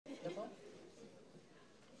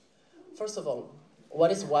first of all,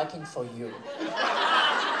 what is Waacking for you?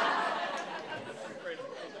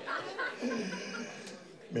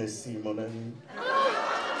 Merci, mon ami.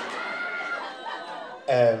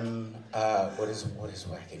 What is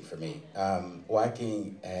Waacking for me?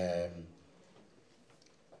 Waacking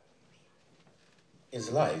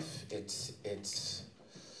is life. It's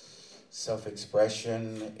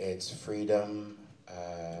self-expression. It's freedom.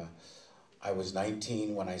 I was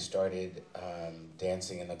 19 when I started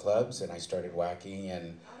dancing in the clubs, and I started Waacking,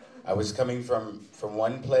 and I was coming from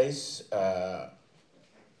one place. I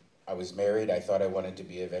was married. I thought I wanted to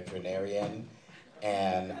be a veterinarian,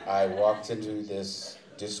 and I walked into this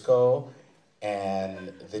disco,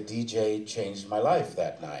 and the DJ changed my life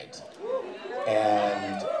that night.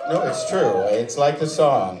 And no, it's true. It's like the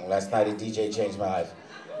song, "Last night a DJ changed my life."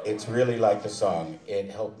 It's really like the song. It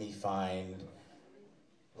helped me find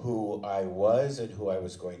who I was and who I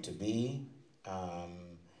was going to be.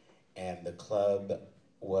 And the club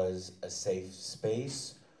was a safe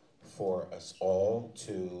space for us all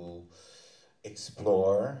to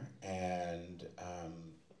explore and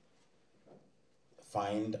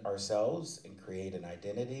find ourselves and create an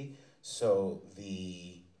identity. So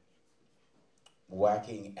the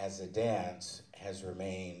Waacking as a dance has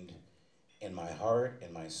remained in my heart,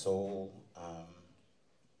 in my soul.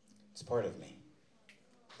 It's part of me.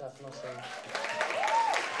 Definitely.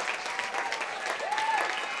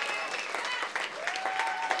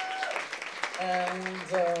 And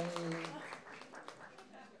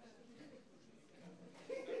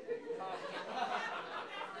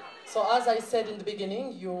so, as I said in the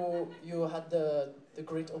beginning, you had the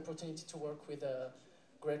great opportunity to work with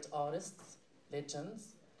great artists,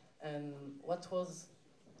 legends, and what was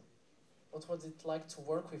it like to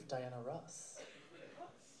work with Diana Ross?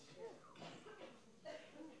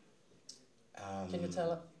 Can you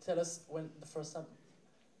tell us when the first time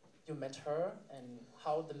you met her and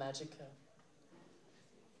how the magic?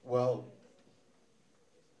 Well,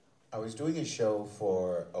 I was doing a show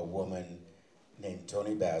for a woman named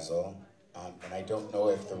Toni Basil, and I don't know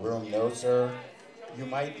if the room knows her. You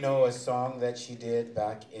might know a song that she did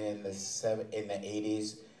back in the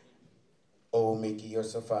 80s. Oh, Mickey, you're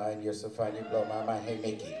so fine, you blow my mind. Hey,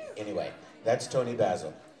 Mickey. Anyway, that's Toni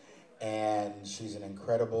Basil, and she's an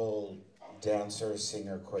incredible dancer,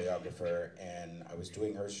 singer, choreographer, and I was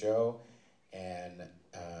doing her show, and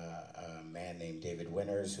a man named David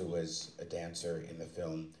Winters, who was a dancer in the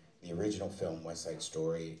film, the original film West Side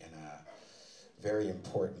Story, and a very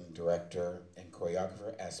important director and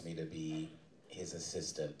choreographer, asked me to be his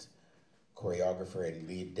assistant, choreographer and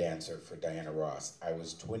lead dancer for Diana Ross. I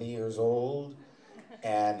was 20 years old,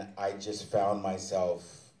 and I just found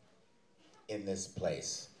myself in this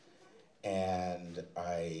place. And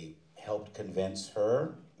I helped convince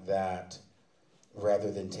her that rather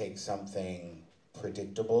than take something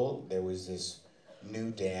predictable, there was this new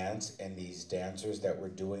dance and these dancers that were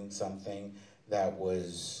doing something that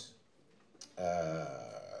was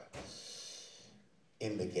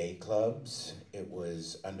in the gay clubs. It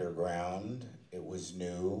was underground, it was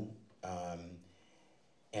new,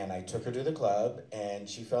 and I took her to the club, and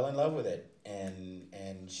she fell in love with it,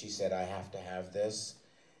 and she said, I have to have this,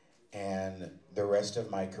 and the rest of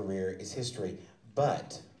my career is history.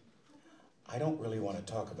 But I don't really want to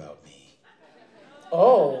talk about me.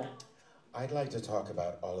 Oh. I'd like to talk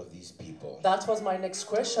about all of these people. That was my next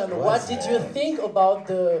question. What did you think about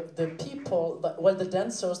the people, well, the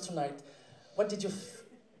dancers tonight? What did you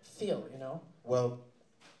feel, you know? Well,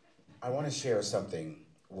 I want to share something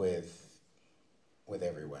with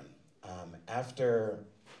everyone. After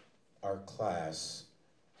our class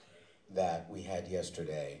that we had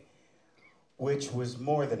yesterday, which was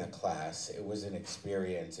more than a class, it was an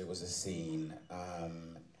experience, it was a scene.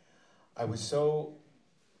 I was so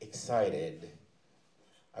excited.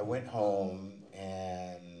 I went home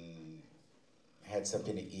and had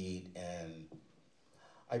something to eat, and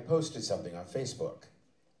I posted something on Facebook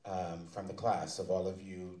from the class of all of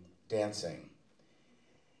you dancing,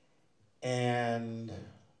 and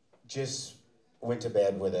just went to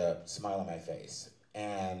bed with a smile on my face.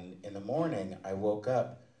 And in the morning, I woke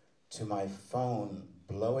up to my phone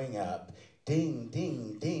blowing up, ding,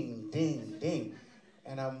 ding, ding, ding, ding.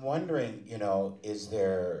 And I'm wondering, you know, is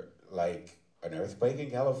there like an earthquake in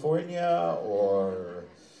California, or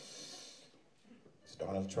is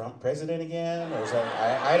Donald Trump president again, or something?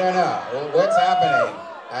 I don't know. What's happening?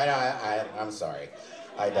 I'm sorry.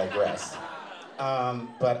 I digress.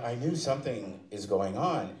 But I knew something is going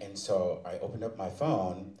on, and so I opened up my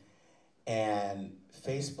phone, and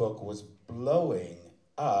Facebook was blowing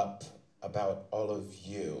up about all of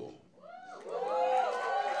you.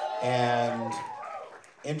 And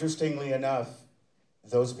interestingly enough,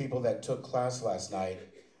 those people that took class last night,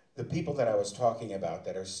 the people that I was talking about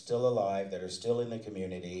that are still alive, that are still in the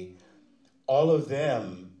community, all of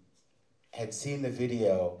them had seen the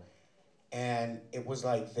video, and it was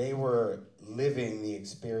like they were living the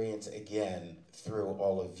experience again through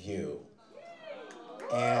all of you.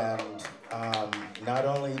 And not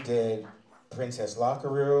only did Princess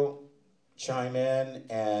Lockaroo chime in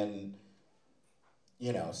and,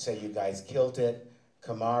 you know, say you guys killed it,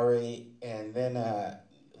 Kamari, and then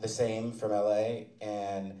the same from LA,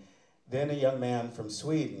 and then a young man from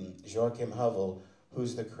Sweden, Joachim Hövel,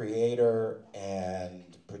 who's the creator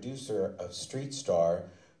and producer of Street Star,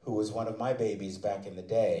 who was one of my babies back in the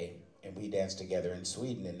day, and we danced together in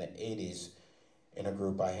Sweden in the 80s in a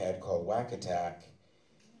group I had called Waacking.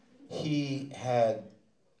 He had,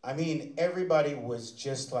 I mean, everybody was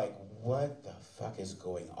just like, what the fuck is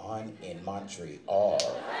going on in Montreal?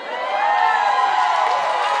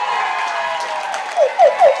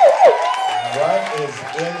 What is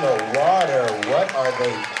in the water? What are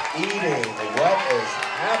they eating? What is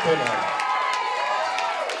happening?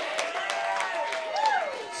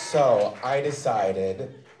 So I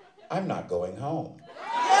decided I'm not going home.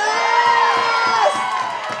 Yes!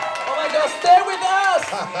 Oh my God, stay with us!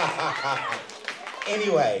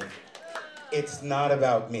 Anyway, it's not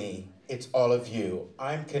about me. It's all of you.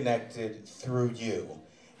 I'm connected through you.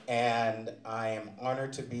 And I am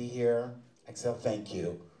honored to be here. Axel, thank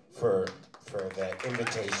you for the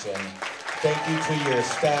invitation. Thank you to your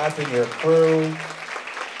staff and your crew.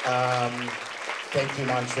 Thank you,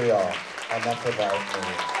 Montreal. Enough about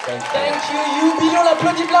me. Thank you. Thank you, Billy, on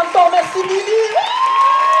l'applaudit plein de fort. Merci, Billy.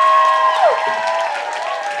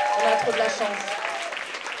 On a trop de la chance.